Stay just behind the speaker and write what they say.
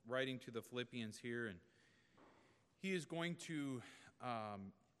writing to the Philippians here, and he is going to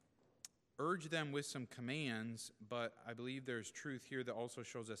urge them with some commands, but I believe there's truth here that also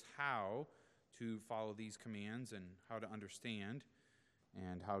shows us how to follow these commands and how to understand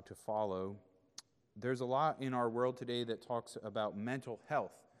and how to follow. There's a lot in our world today that talks about mental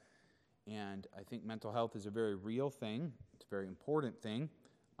health, and I think mental health is a very real thing. It's a very important thing.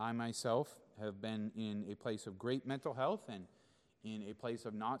 I myself have been in a place of great mental health and in a place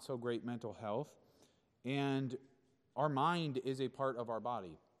of not so great mental health, and our mind is a part of our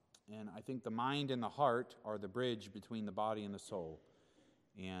body. And I think the mind and the heart are the bridge between the body and the soul.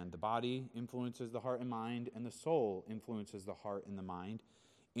 And the body influences the heart and mind, and the soul influences the heart and the mind.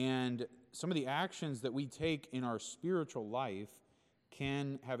 And some of the actions that we take in our spiritual life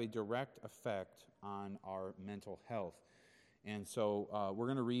can have a direct effect on our mental health. And so we're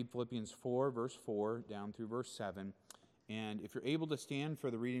going to read Philippians 4, verse 4, down through verse 7. And if you're able to stand for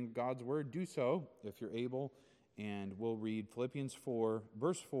the reading of God's Word, do so, if you're able. And we'll read Philippians 4,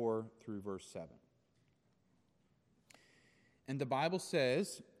 verse 4 through verse 7. And the Bible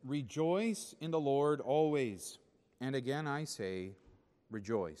says, "Rejoice in the Lord always. And again I say,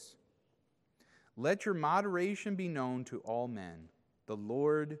 rejoice. Let your moderation be known to all men. The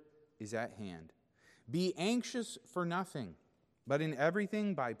Lord is at hand. Be anxious for nothing, but in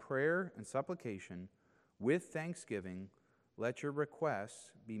everything by prayer and supplication, with thanksgiving, let your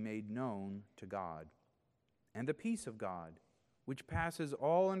requests be made known to God. And the peace of God, which passes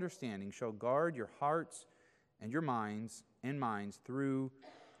all understanding, shall guard your hearts and your minds through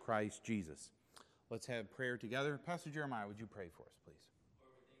Christ Jesus." Let's have prayer together. Pastor Jeremiah, would you pray for us, please?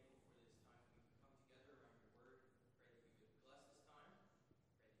 Lord, we're thankful for this time we can come together around your word.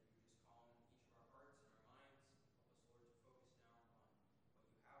 Pray that you would bless this time. Pray that you would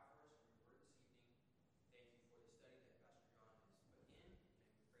just calm each of our hearts and our minds. Help us, Lord, to focus down on what you have for us from your word this evening. Thank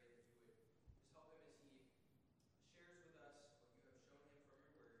you for the study that Pastor John has put in, and we pray that you would just help him as he shares with us what you have shown him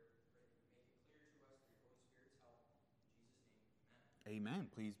from your word. Pray that you make it clear to us through your Holy Spirit's help. In Jesus' name, amen. Amen.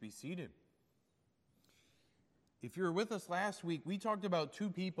 Please be seated. If you were with us last week, we talked about two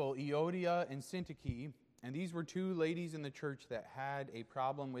people, Euodia and Syntyche, and these were two ladies in the church that had a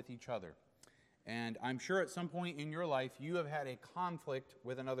problem with each other. And I'm sure at some point in your life, you have had a conflict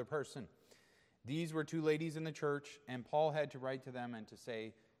with another person. These were two ladies in the church, and Paul had to write to them and to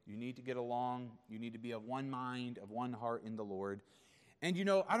say, you need to get along, you need to be of one mind, of one heart in the Lord. And you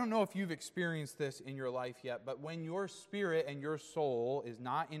know, I don't know if you've experienced this in your life yet, but when your spirit and your soul is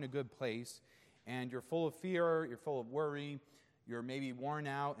not in a good place, and you're full of fear, you're full of worry, you're maybe worn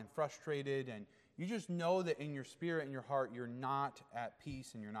out and frustrated, and you just know that in your spirit and your heart you're not at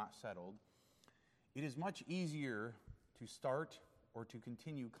peace and you're not settled, it is much easier to start or to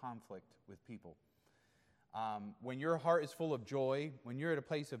continue conflict with people. When your heart is full of joy, when you're at a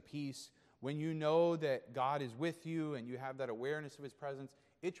place of peace, when you know that God is with you and you have that awareness of His presence,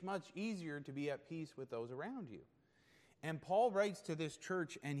 it's much easier to be at peace with those around you. And Paul writes to this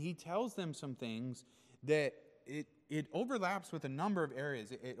church, and he tells them some things that it overlaps with a number of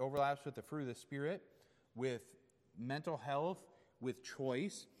areas. It overlaps with the fruit of the Spirit, with mental health, with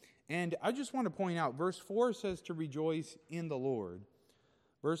choice. And I just want to point out, verse 4 says to rejoice in the Lord.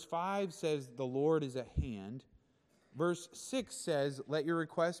 Verse 5 says the Lord is at hand. Verse 6 says, let your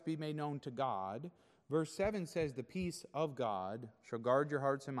requests be made known to God. Verse 7 says, the peace of God shall guard your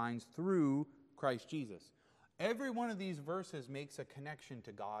hearts and minds through Christ Jesus. Every one of these verses makes a connection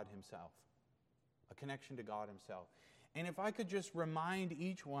to God Himself. A connection to God Himself. And if I could just remind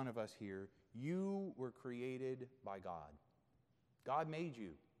each one of us here, you were created by God. God made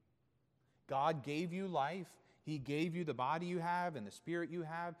you. God gave you life. He gave you the body you have and the spirit you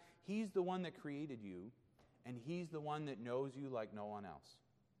have. He's the one that created you, and He's the one that knows you like no one else.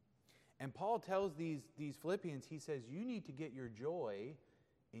 And Paul tells these Philippians, he says, you need to get your joy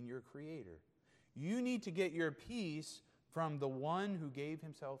in your Creator. You need to get your peace from the one who gave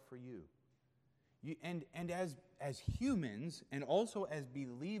Himself for you. And as humans, and also as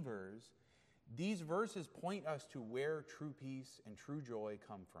believers, these verses point us to where true peace and true joy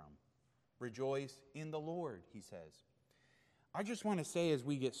come from. Rejoice in the Lord, he says. I just want to say as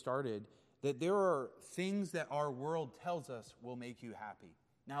we get started that there are things that our world tells us will make you happy.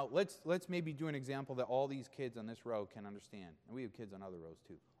 Now, let's maybe do an example that all these kids on this row can understand. And we have kids on other rows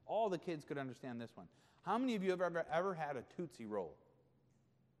too. All the kids could understand this one. How many of you have ever had a Tootsie Roll?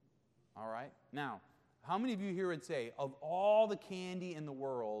 All right. Now, how many of you here would say, of all the candy in the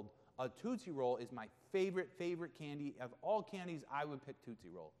world, a Tootsie Roll is my favorite candy? Of all candies, I would pick Tootsie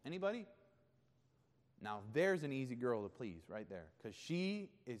Roll. Anybody? Now, there's an easy girl to please right there, because she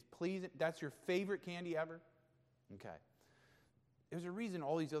is pleasing. That's your favorite candy ever? Okay. there's a reason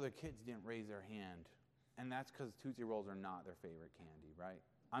all these other kids didn't raise their hand. And that's because Tootsie Rolls are not their favorite candy, right?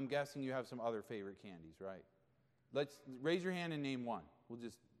 I'm guessing you have some other favorite candies, right? Let's raise your hand and name one.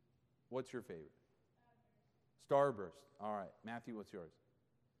 What's your favorite? Starburst. All right. Matthew, what's yours?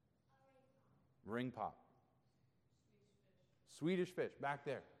 Ring Pop. Swedish Fish. Back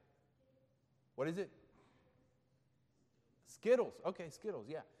there. What is it? Skittles. Okay, Skittles,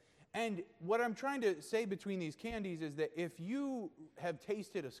 yeah. And what I'm trying to say between these candies is that if you have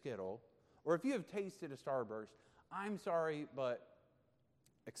tasted a Skittle, or if you have tasted a Starburst, I'm sorry, but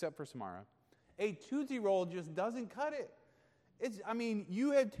except for Samara, a Tootsie Roll just doesn't cut it.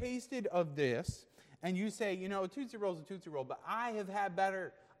 You have tasted of this, and you say, a Tootsie Roll is a Tootsie Roll, but I have had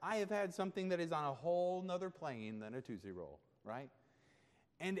better. I have had something that is on a whole nother plane than a Tootsie Roll, right?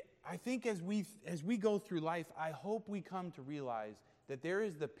 And I think as we go through life, I hope we come to realize that there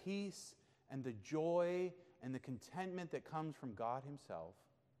is the peace and the joy and the contentment that comes from God himself.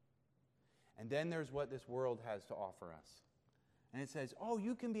 And then there's what this world has to offer us. And it says, oh,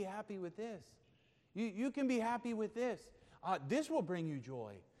 you can be happy with this. You can be happy with this. This will bring you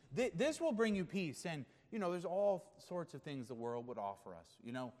joy. This will bring you peace. And, there's all sorts of things the world would offer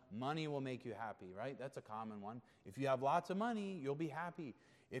us. Money will make you happy, right? That's a common one. If you have lots of money, you'll be happy.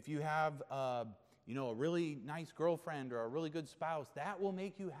 If you have, a really nice girlfriend or a really good spouse, that will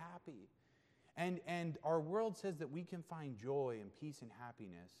make you happy. And our world says that we can find joy and peace and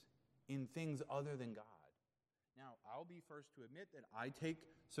happiness in things other than God. Now, I'll be first to admit that I take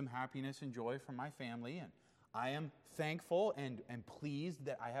some happiness and joy from my family, and I am thankful and pleased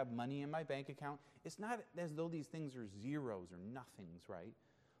that I have money in my bank account. It's not as though these things are zeros or nothings, right?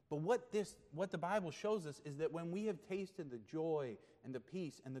 But what the Bible shows us is that when we have tasted the joy and the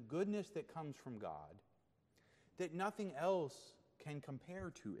peace and the goodness that comes from God, that nothing else can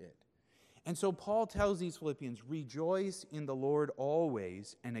compare to it. And so Paul tells these Philippians, rejoice in the Lord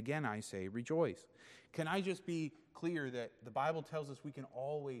always. And again, I say rejoice. Can I just be clear that the Bible tells us we can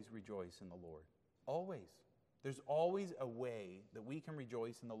always rejoice in the Lord? Always. There's always a way that we can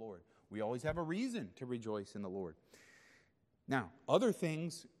rejoice in the Lord. We always have a reason to rejoice in the Lord. Now, other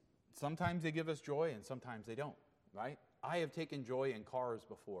things, sometimes they give us joy and sometimes they don't, right? I have taken joy in cars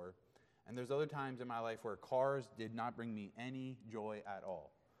before, and there's other times in my life where cars did not bring me any joy at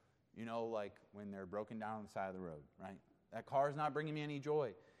all. Like when they're broken down on the side of the road, right? That car is not bringing me any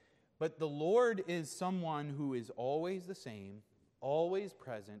joy. But the Lord is someone who is always the same, always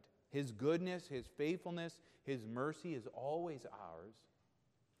present. His goodness, His faithfulness, His mercy is always ours.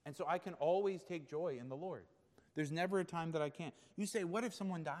 And so I can always take joy in the Lord. There's never a time that I can't. You say, what if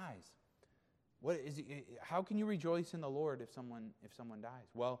someone dies? How can you rejoice in the Lord if someone dies?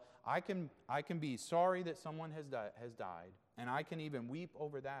 Well, I can be sorry that someone has died, and I can even weep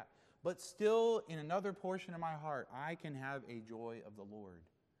over that. But still, in another portion of my heart, I can have a joy of the Lord.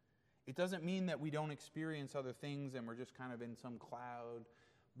 It doesn't mean that we don't experience other things and we're just kind of in some cloud,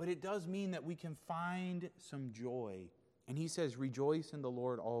 but it does mean that we can find some joy. And he says, rejoice in the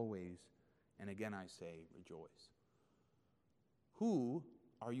Lord always. And again, I say, rejoice. Who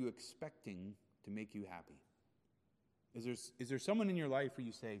are you expecting to make you happy? Is there someone in your life where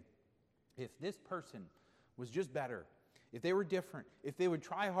you say, if this person was just better, if they were different, if they would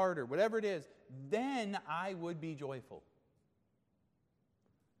try harder, whatever it is, then I would be joyful?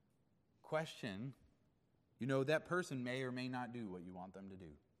 Question, that person may or may not do what you want them to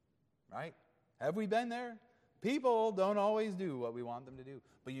do, right? Have we been there? People don't always do what we want them to do.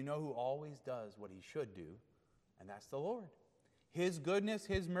 But you know who always does what he should do? And that's the Lord. His goodness,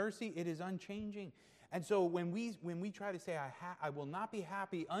 His mercy, it is unchanging. And so when we try to say, I will not be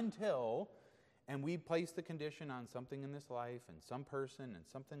happy until, and we place the condition on something in this life and some person and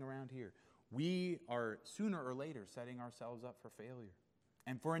something around here, we are sooner or later setting ourselves up for failure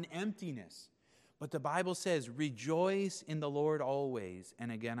and for an emptiness. But the Bible says, rejoice in the Lord always.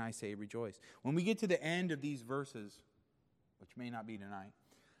 And again, I say rejoice. When we get to the end of these verses, which may not be tonight,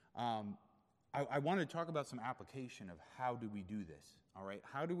 I want to talk about some application of how do we do this, all right?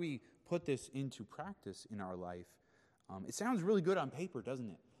 How do we put this into practice in our life? It sounds really good on paper, doesn't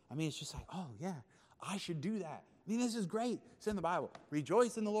it? It's just like, oh, yeah, I should do that. This is great. It's in the Bible.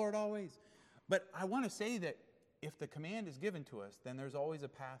 Rejoice in the Lord always. But I want to say that if the command is given to us, then there's always a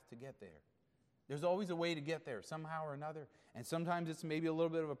path to get there. There's always a way to get there, somehow or another. And sometimes it's maybe a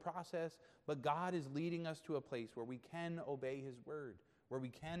little bit of a process, but God is leading us to a place where we can obey His word, where we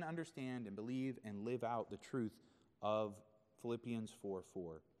can understand and believe and live out the truth of Philippians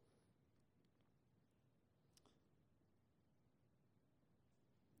 4:4.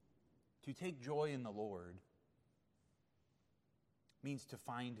 To take joy in the Lord means to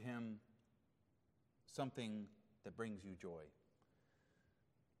find Him something that brings you joy.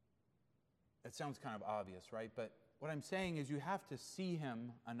 That sounds kind of obvious, right? But what I'm saying is you have to see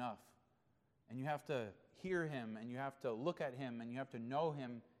him enough, and you have to hear him, and you have to look at him, and you have to know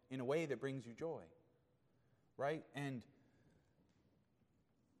him in a way that brings you joy, right? And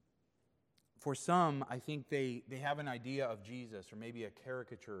for some, I think they have an idea of Jesus, or maybe a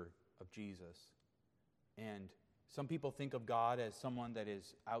caricature of Jesus. And some people think of God as someone that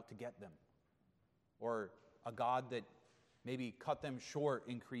is out to get them, or a God that maybe cut them short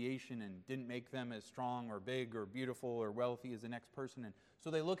in creation and didn't make them as strong or big or beautiful or wealthy as the next person. And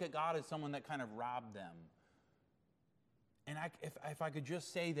so they look at God as someone that kind of robbed them. And if I could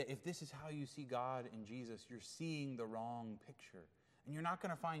just say that if this is how you see God in Jesus, you're seeing the wrong picture. And you're not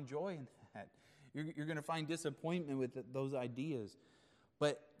going to find joy in that. You're going to find disappointment with those ideas.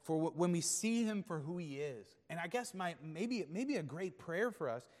 But for when we see him for who he is, and I guess maybe a great prayer for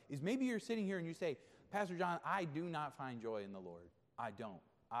us is maybe you're sitting here and you say, Pastor John, I do not find joy in the Lord. I don't.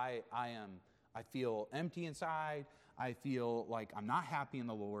 I feel empty inside. I feel like I'm not happy in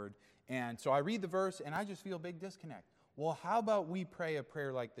the Lord. And so I read the verse and I just feel a big disconnect. Well, how about we pray a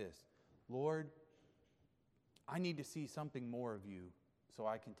prayer like this? Lord, I need to see something more of you so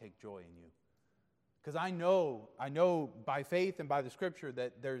I can take joy in you. Because I know by faith and by the Scripture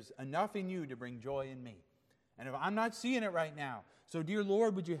that there's enough in you to bring joy in me. And if I'm not seeing it right now, so dear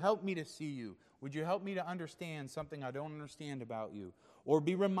Lord, would you help me to see you? Would you help me to understand something I don't understand about you? Or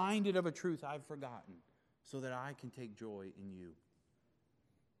be reminded of a truth I've forgotten so that I can take joy in you.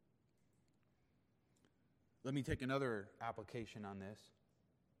 Let me take another application on this.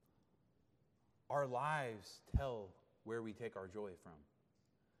 Our lives tell where we take our joy from.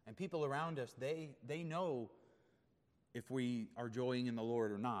 And people around us, they know if we are joying in the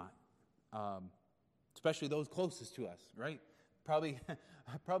Lord or not. Especially those closest to us, right? Probably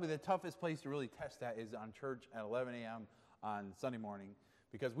the toughest place to really test that is on church at 11 a.m. on Sunday morning,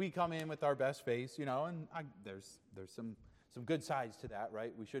 because we come in with our best face, and there's some good sides to that,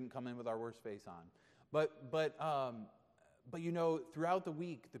 right? We shouldn't come in with our worst face on. But throughout the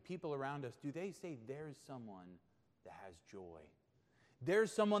week, the people around us, do they say there's someone that has joy?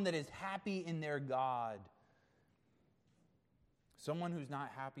 There's someone that is happy in their God. Someone who's not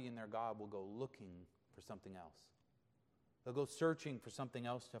happy in their God will go looking for something else. They'll go searching for something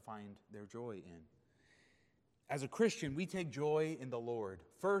else to find their joy in. As a Christian, we take joy in the Lord,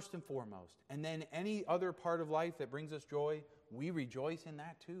 first and foremost. And then any other part of life that brings us joy, we rejoice in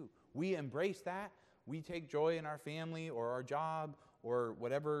that too. We embrace that. We take joy in our family or our job or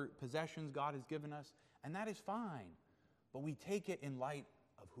whatever possessions God has given us. And that is fine. But we take it in light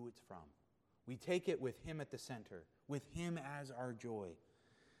of who it's from. We take it with him at the center, with him as our joy.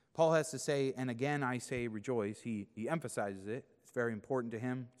 Paul has to say, and again I say rejoice. He emphasizes it. It's very important to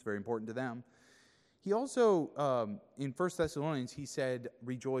him. It's very important to them. He also, in 1 Thessalonians, he said,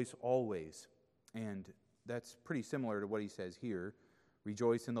 rejoice always. And that's pretty similar to what he says here.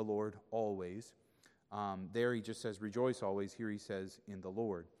 Rejoice in the Lord always. There he just says, rejoice always. Here he says, in the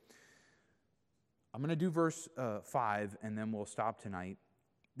Lord. I'm going to do verse 5, and then we'll stop tonight.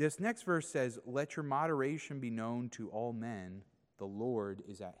 This next verse says, let your moderation be known to all men. The Lord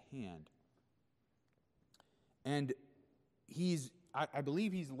is at hand. And I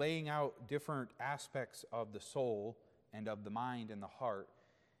believe he's laying out different aspects of the soul and of the mind and the heart.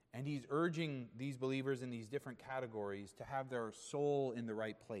 And he's urging these believers in these different categories to have their soul in the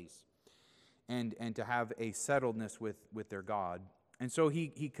right place and to have a settledness with their God. And so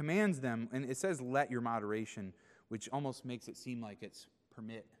he commands them, and it says, let your moderation, which almost makes it seem like it's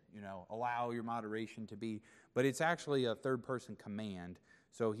permit, allow your moderation to be. But it's actually a third-person command.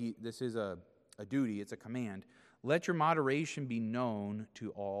 So this is a duty, it's a command. Let your moderation be known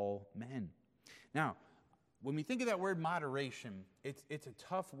to all men. Now, when we think of that word moderation, it's a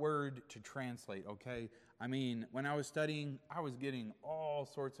tough word to translate, okay? I mean, when I was studying, I was getting all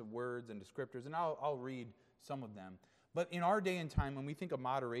sorts of words and descriptors, and I'll read some of them. But in our day and time, when we think of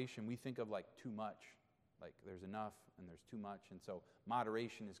moderation, we think of like too much. Like there's enough and there's too much. And so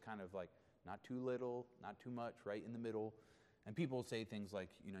moderation is kind of like not too little, not too much, right in the middle. And people say things like,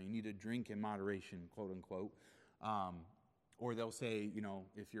 you need to drink in moderation, quote unquote. Or they'll say,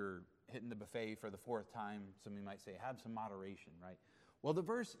 if you're hitting the buffet for the fourth time, somebody might say, have some moderation, right? Well, the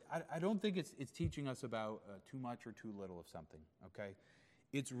verse, I don't think it's teaching us about too much or too little of something, okay?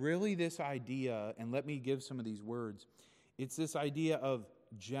 It's really this idea, and let me give some of these words. It's this idea of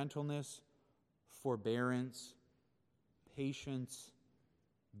gentleness, forbearance, patience,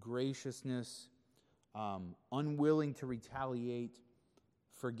 graciousness, unwilling to retaliate,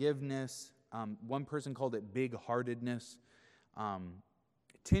 forgiveness. One person called it big-heartedness.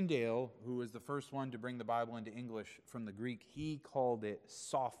 Tyndale, who was the first one to bring the Bible into English from the Greek, he called it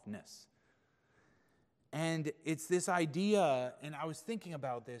softness. And it's this idea, and I was thinking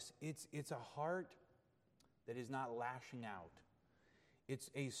about this, it's a heart that is not lashing out. It's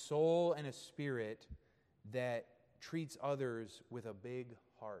a soul and a spirit that treats others with a big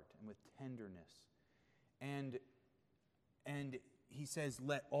heart and with tenderness. And he says,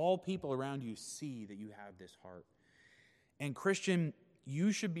 let all people around you see that you have this heart. And Christian,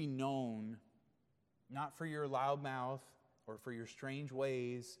 you should be known not for your loud mouth or for your strange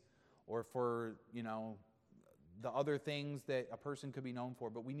ways or for, the other things that a person could be known for,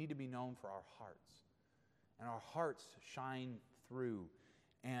 but we need to be known for our hearts. And our hearts shine through.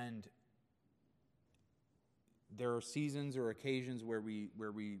 And there are seasons or occasions where we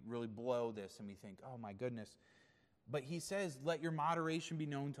really blow this and we think, oh my goodness. But he says, let your moderation be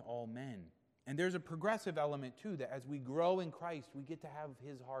known to all men. And there's a progressive element too, that as we grow in Christ, we get to have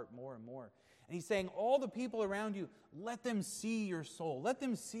his heart more and more. And he's saying, all the people around you, let them see your soul. Let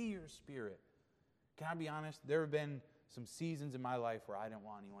them see your spirit. Can I be honest? There have been some seasons in my life where I didn't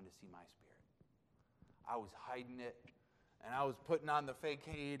want anyone to see my spirit. I was hiding it, and I was putting on the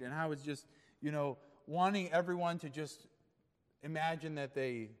facade, and I was just, wanting everyone to just imagine that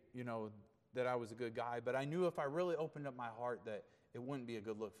that I was a good guy. But I knew if I really opened up my heart that it wouldn't be a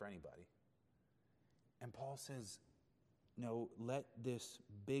good look for anybody. And Paul says, no, let this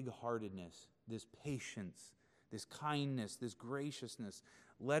big-heartedness, this patience, this kindness, this graciousness,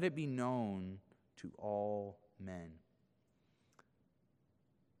 let it be known to all men.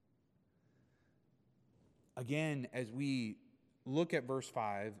 Again, as we look at verse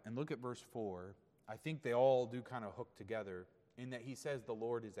 5 and look at verse 4, I think they all do kind of hook together in that he says the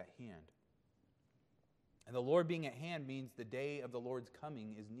Lord is at hand. And the Lord being at hand means the day of the Lord's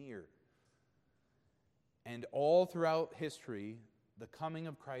coming is near. And all throughout history, the coming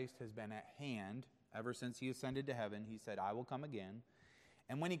of Christ has been at hand. Ever since he ascended to heaven, he said, I will come again.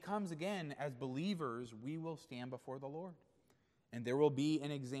 And when he comes again, as believers, we will stand before the Lord. And there will be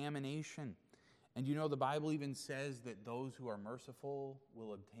an examination. And the Bible even says that those who are merciful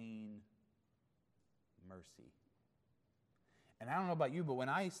will obtain mercy. And I don't know about you, but when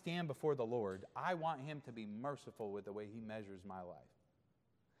I stand before the Lord, I want him to be merciful with the way he measures my life.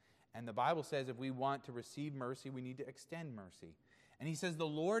 And the Bible says if we want to receive mercy, we need to extend mercy. And he says the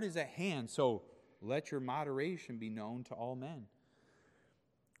Lord is at hand, so let your moderation be known to all men.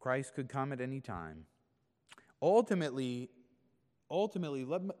 Christ could come at any time. Ultimately,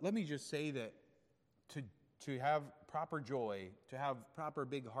 let me just say that to have proper joy, to have proper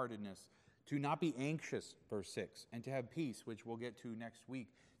big-heartedness, to not be anxious, verse 6, and to have peace, which we'll get to next week.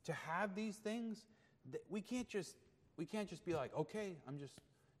 To have these things, we can't just be like, okay, I'm just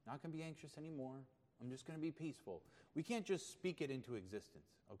not going to be anxious anymore. I'm just going to be peaceful. We can't just speak it into existence,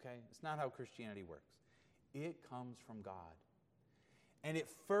 okay? It's not how Christianity works. It comes from God. And it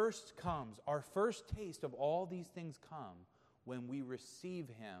first comes, our first taste of all these things come when we receive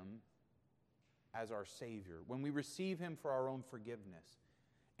him as our Savior, when we receive him for our own forgiveness.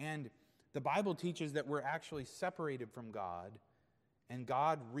 And the Bible teaches that we're actually separated from God, and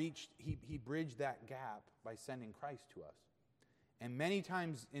God he bridged that gap by sending Christ to us. And many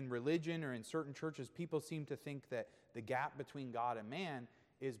times in religion or in certain churches, people seem to think that the gap between God and man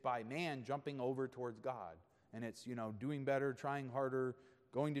is by man jumping over towards God. And it's, doing better, trying harder,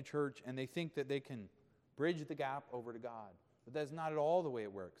 going to church, and they think that they can bridge the gap over to God. But that's not at all the way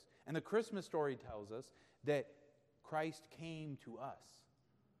it works. And the Christmas story tells us that Christ came to us.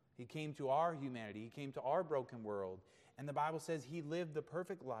 He came to our humanity. He came to our broken world. And the Bible says he lived the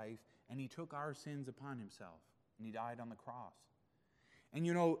perfect life, and he took our sins upon himself, and he died on the cross. And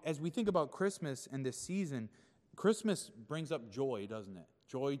as we think about Christmas and this season, Christmas brings up joy, doesn't it?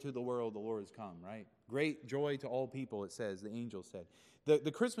 Joy to the world, the Lord has come, right? Great joy to all people, it says, the angel said.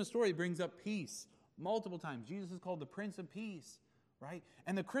 The Christmas story brings up peace multiple times. Jesus is called the Prince of Peace, right?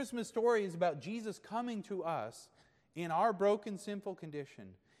 And the Christmas story is about Jesus coming to us in our broken, sinful condition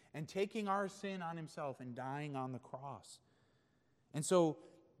and taking our sin on himself and dying on the cross. And so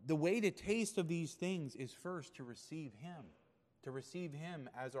the way to taste of these things is first to receive him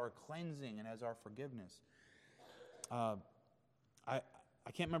as our cleansing and as our forgiveness. I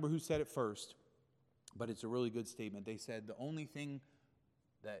can't remember who said it first, but it's a really good statement. They said, the only thing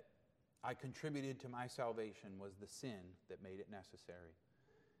that I contributed to my salvation was the sin that made it necessary.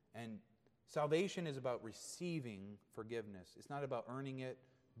 And salvation is about receiving forgiveness. It's not about earning it,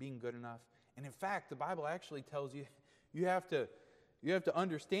 being good enough. And in fact, the Bible actually tells you, you have to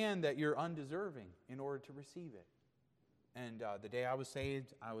understand that you're undeserving in order to receive it. And the day I was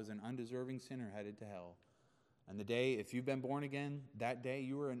saved, I was an undeserving sinner headed to hell. And the day, if you've been born again, that day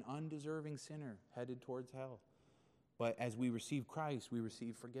you were an undeserving sinner headed towards hell. But as we receive Christ, we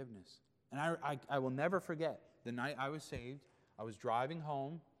receive forgiveness. And I will never forget the night I was saved. I was driving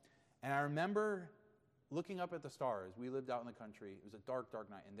home, and I remember looking up at the stars. We lived out in the country. It was a dark, dark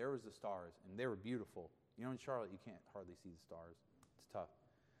night, and there was the stars, and they were beautiful. You know, in Charlotte, you can't hardly see the stars. It's tough.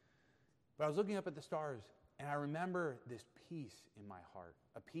 But I was looking up at the stars, and I remember this peace in my heart,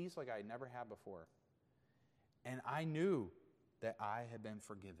 a peace like I had never had before. And I knew that I had been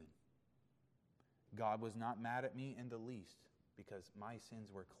forgiven. God was not mad at me in the least because my sins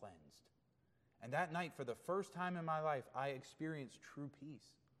were cleansed. And that night, for the first time in my life, I experienced true peace.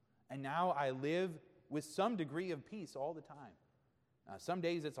 And now I live with some degree of peace all the time. Some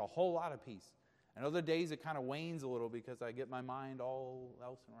days it's a whole lot of peace. And other days it kind of wanes a little because I get my mind all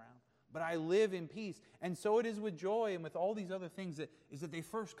else around. But I live in peace. And so it is with joy and with all these other things that they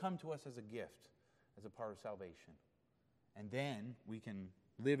first come to us as a gift, as a part of salvation. And then we can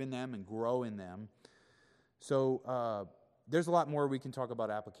live in them and grow in them. So there's a lot more we can talk about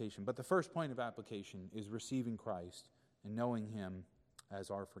application. But the first point of application is receiving Christ and knowing Him as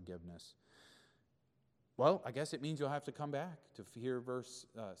our forgiveness. Well, I guess it means you'll have to come back to hear verse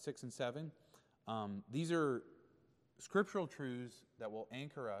 6 and 7. These are scriptural truths that will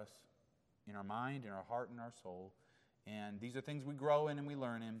anchor us in our mind, in our heart, and our soul. And these are things we grow in and we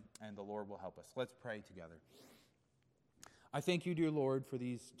learn in, and the Lord will help us. Let's pray together. I thank you, dear Lord, for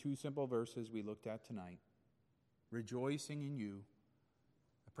these two simple verses we looked at tonight. Rejoicing in you.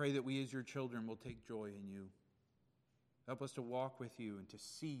 I pray that we as your children will take joy in you. Help us to walk with you and to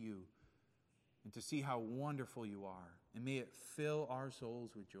see you and to see how wonderful you are. And may it fill our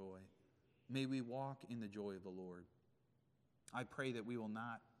souls with joy. May we walk in the joy of the Lord. I pray that we will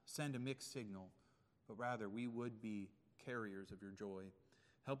not send a mixed signal, but rather we would be carriers of your joy.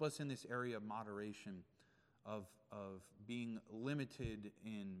 Help us in this area of moderation, of being limited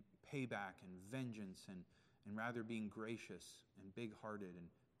in payback and vengeance, and rather being gracious and big-hearted and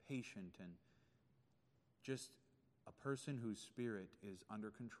patient and just a person whose spirit is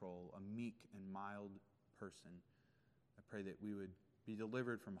under control, a meek and mild person. I pray that we would be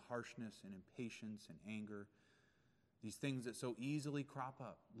delivered from harshness and impatience and anger, these things that so easily crop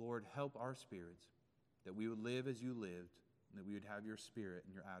up. Lord, help our spirits, that we would live as you lived, and that we would have your spirit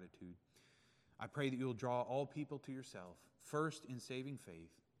and your attitude. I pray that you will draw all people to yourself, first in saving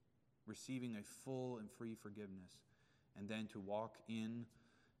faith, receiving a full and free forgiveness, and then to walk in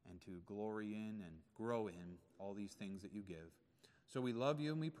and to glory in and grow in all these things that you give. So we love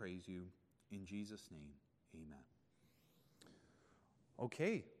you and we praise you. In Jesus' name, amen.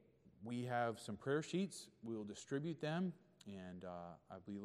 Okay, we have some prayer sheets. We will distribute them, and I believe